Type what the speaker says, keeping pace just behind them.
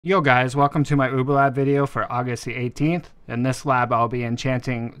Yo guys, welcome to my Uber Lab video for August the 18th. In this lab I'll be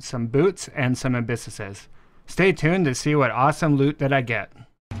enchanting some boots and some abysses. Stay tuned to see what awesome loot that I get.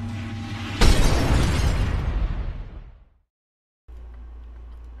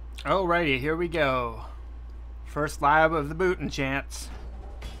 Alrighty, here we go. First lab of the boot enchants.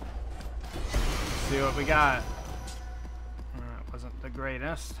 Let's see what we got. That wasn't the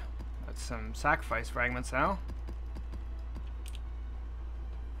greatest. That's some sacrifice fragments now.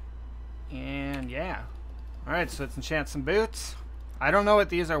 And yeah. Alright, so let's enchant some boots. I don't know what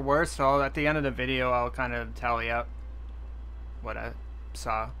these are worth, so at the end of the video I'll kind of tally up what I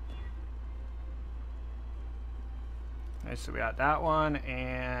saw. Okay, so we got that one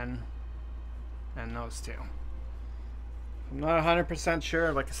and those two. I'm not 100%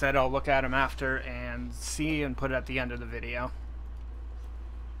 sure. Like I said, I'll look at them after and see and put it at the end of the video.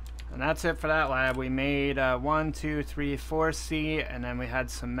 And that's it for that lab. We made 1, 2, 3, 4 C, and then we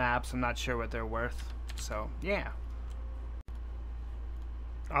had some maps. I'm not sure what they're worth. So, yeah.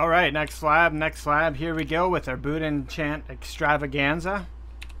 Alright, next lab. Here we go with our boot enchant extravaganza.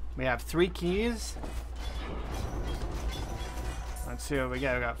 We have 3 keys. Let's see what we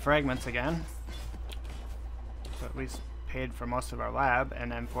got. We got fragments again. So at least paid for most of our lab.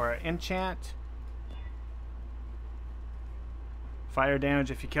 And then for our enchant, fire damage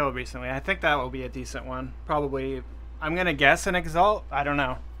if you killed recently. I think that will be a decent one. Probably, I'm going to guess an Exalt. I don't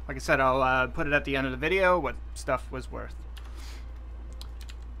know. Like I said, I'll put it at the end of the video what stuff was worth.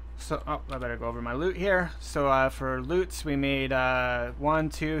 So, oh, I better go over my loot here. So for loots, we made 1,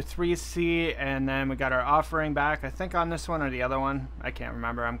 2, 3 C, and then we got our offering back, I think on this one or the other one. I can't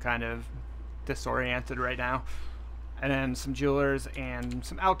remember. I'm kind of disoriented right now. And then some jewelers and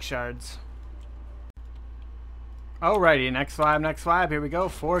some elk shards. Alrighty, next lab, here we go.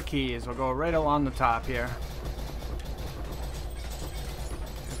 4 keys. We'll go right along the top here.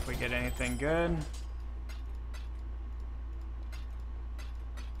 If we get anything good.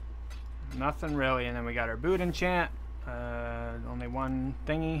 Nothing really, and then we got our boot enchant. Only one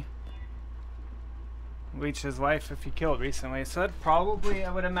thingy. Leech his life if he killed recently. So that probably,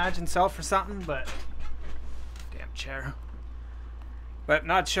 I would imagine, sell for something, but damn chair. But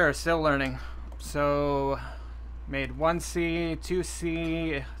not sure, still learning. So made 1 C, 2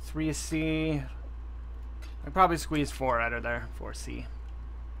 C, 3 C. I probably squeezed 4 out of there. 4 C.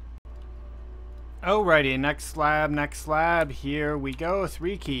 Alrighty, next lab. Here we go.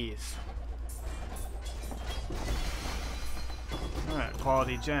 3 keys. Alright,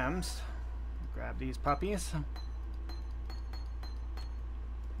 quality gems. Grab these puppies.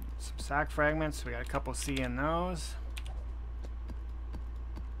 Some sack fragments. We got a couple C in those.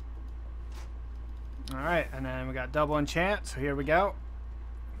 Alright, and then we got double enchant, so here we go.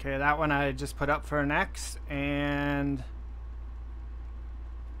 Okay, that one I just put up for an X, and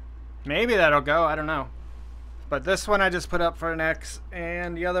maybe that'll go, I don't know. But this one I just put up for an X,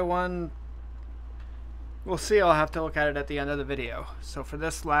 and the other one, we'll see. I'll have to look at it at the end of the video. So for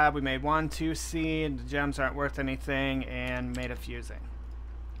this lab, we made 1, 2 C, the gems aren't worth anything, and made a fusing.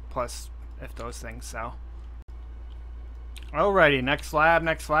 Plus, if those things sell. Alrighty, next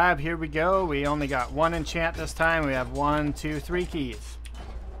lab, here we go. We only got 1 enchant this time. We have 1, 2, 3 keys.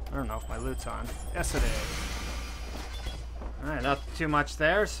 I don't know if my loot's on. Yes, it is. Alright, not too much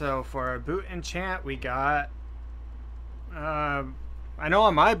there. So for our boot enchant, we got... I know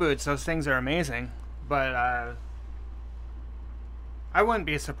on my boots, those things are amazing. But I wouldn't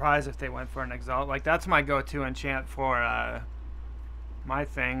be surprised if they went for an Exalt. Like, that's my go-to enchant for my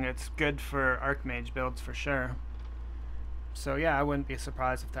thing. It's good for Archmage builds for sure. So yeah, I wouldn't be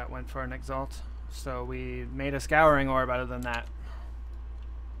surprised if that went for an Exalt. So we made a Scouring Orb out of that.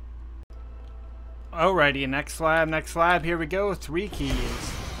 Alrighty, next lab, here we go. 3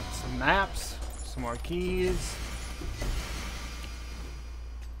 keys. Some maps, some more keys.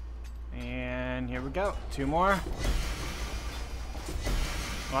 And here we go. 2 more.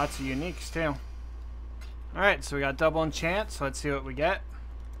 Lots of uniques too. Alright, so we got double enchant, so let's see what we get.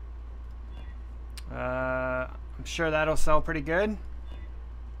 I'm sure that'll sell pretty good.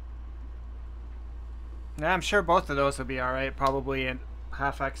 Yeah, I'm sure both of those will be alright. Probably a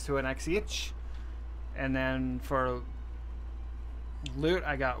half X to an X each. And then for loot,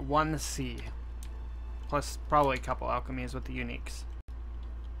 I got 1 C. Plus probably a couple alchemies with the uniques.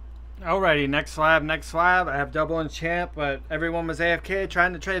 Alrighty, next lab. I have double enchant, but everyone was AFK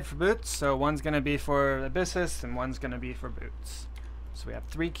trying to trade for boots. So one's going to be for abysses and one's going to be for boots. So we have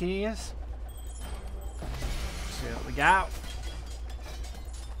 3 keys. See what we got.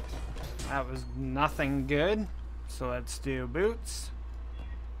 That was nothing good. So let's do boots.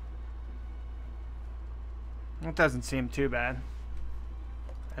 It doesn't seem too bad.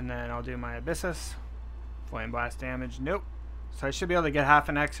 And then I'll do my Abyssus. Flame Blast damage. Nope. So I should be able to get half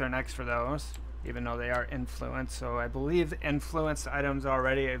an X or an X for those, even though they are influenced. So I believe the influenced items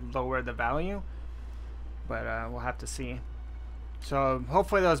already lower the value, but we'll have to see. So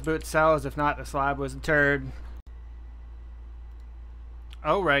hopefully those boots sells. If not, the slab was a turd.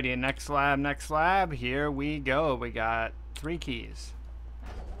 Alrighty, next slab. Here we go. We got 3 keys.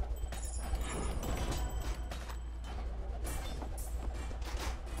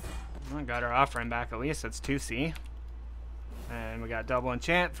 We got our offering back at least. That's 2C. And we got double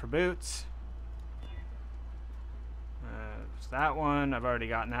enchant for boots. That one. I've already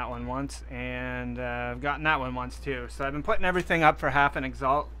gotten that one once. And I've gotten that one once too. So I've been putting everything up for half an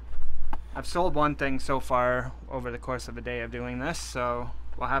Exalt. I've sold one thing so far over the course of a day of doing this. So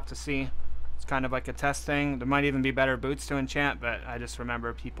we'll have to see. It's kind of like a test thing. There might even be better boots to enchant. But I just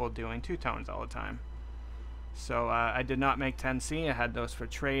remember people doing 2-tones all the time. So I did not make 10C. I had those for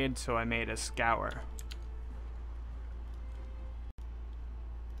trade. So I made a Scour.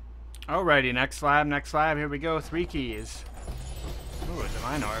 Alrighty, next slab, here we go, 3 keys. Ooh, a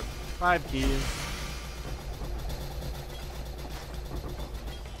Divine Orb. 5 keys.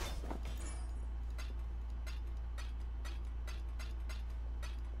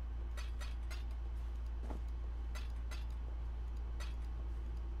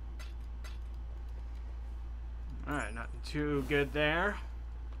 Alright, nothing too good there.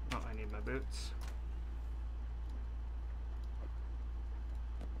 Oh, I need my boots.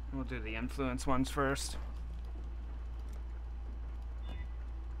 We'll do the influence ones first.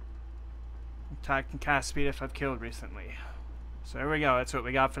 Attack and cast speed if I've killed recently. So there we go. That's what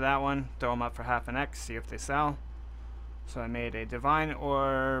we got for that one. Throw them up for half an X, see if they sell. So I made a Divine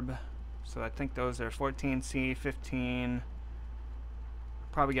Orb. So I think those are 14C, 15.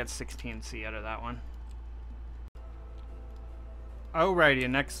 Probably get 16C out of that one. Alrighty,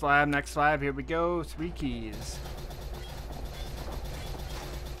 next slab. Here we go. 3 keys.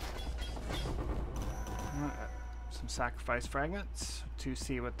 Some sacrifice fragments,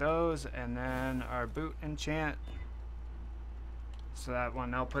 2C with those, and then our boot enchant. So that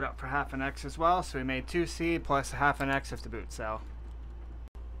one I'll put up for half an X as well. So we made 2C plus half an X if the boots sell.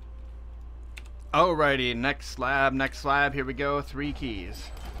 Alrighty, next slab. Here we go. 3 keys.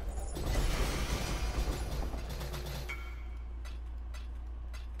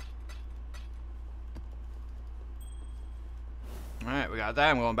 Alright, we got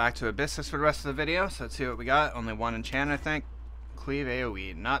that. I'm going back to Abyssus for the rest of the video, so let's see what we got. Only 1 enchant, I think. Cleave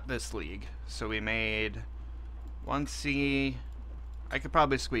AoE, not this league. So we made 1C. I could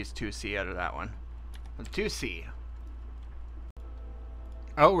probably squeeze 2C out of that one. 2C.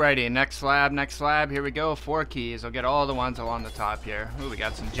 Alrighty, next slab. Here we go. 4 keys. I'll get all the ones along the top here. Ooh, we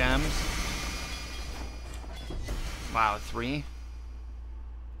got some gems. Wow, 3.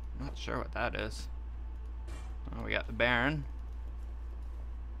 Not sure what that is. Oh, we got the Baron.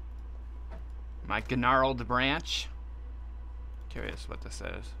 My Gnarled Branch. Curious what this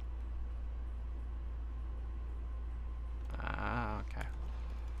is. Ah, okay.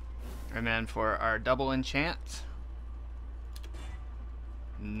 And then for our double enchant,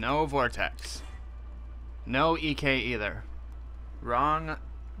 no Vortex. No EK either. Wrong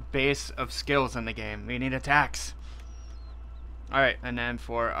base of skills in the game. We need attacks. Alright, and then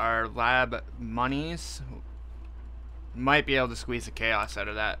for our lab monies, might be able to squeeze a chaos out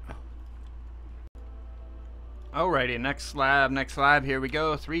of that. Alrighty, next slab, here we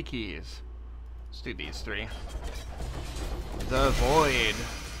go, 3 keys. Let's do these 3. The Void.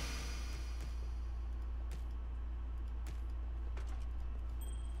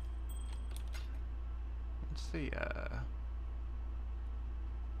 What's the,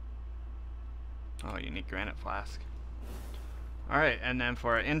 oh, unique Granite Flask. Alright, and then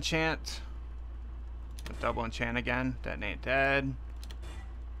for our enchant, double enchant again, Detonate Dead.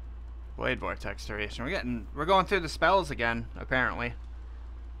 Blade Vortex duration. We're going through the spells again, apparently.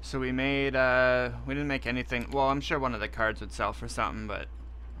 So we made, we didn't make anything. Well, I'm sure one of the cards would sell for something, but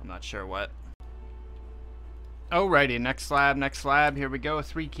I'm not sure what. Alrighty, next slab, here we go,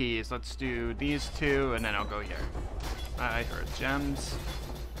 3 keys. Let's do these 2, and then I'll go here. I heard gems.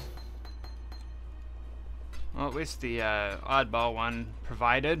 Well, at least the oddball one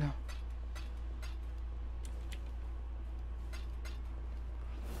provided.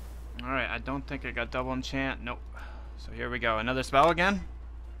 Alright, I don't think I got double enchant. Nope. So here we go. Another spell again?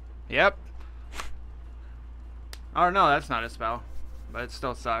 Yep. Oh no, that's not a spell. But it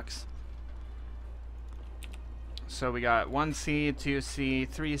still sucks. So we got 1C, 2C,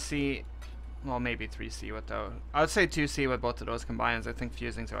 3C. Well, maybe 3C with those. I would say 2C with both of those combined. I think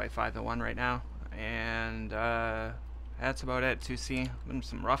fusing's are like 5 to 1 right now. And That's about it. 2C. Been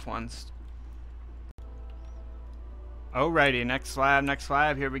some rough ones. Alrighty, next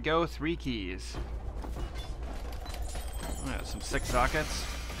slab, here we go. 3 keys. Some 6 sockets.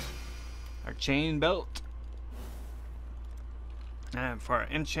 Our chain belt. And for our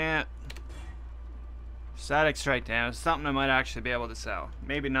enchant, static strike damage, something I might actually be able to sell.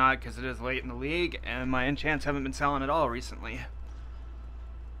 Maybe not, because it is late in the league, and my enchants haven't been selling at all recently.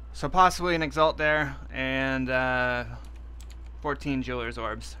 So possibly an exalt there, and 14 jeweler's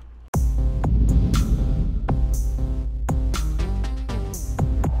orbs.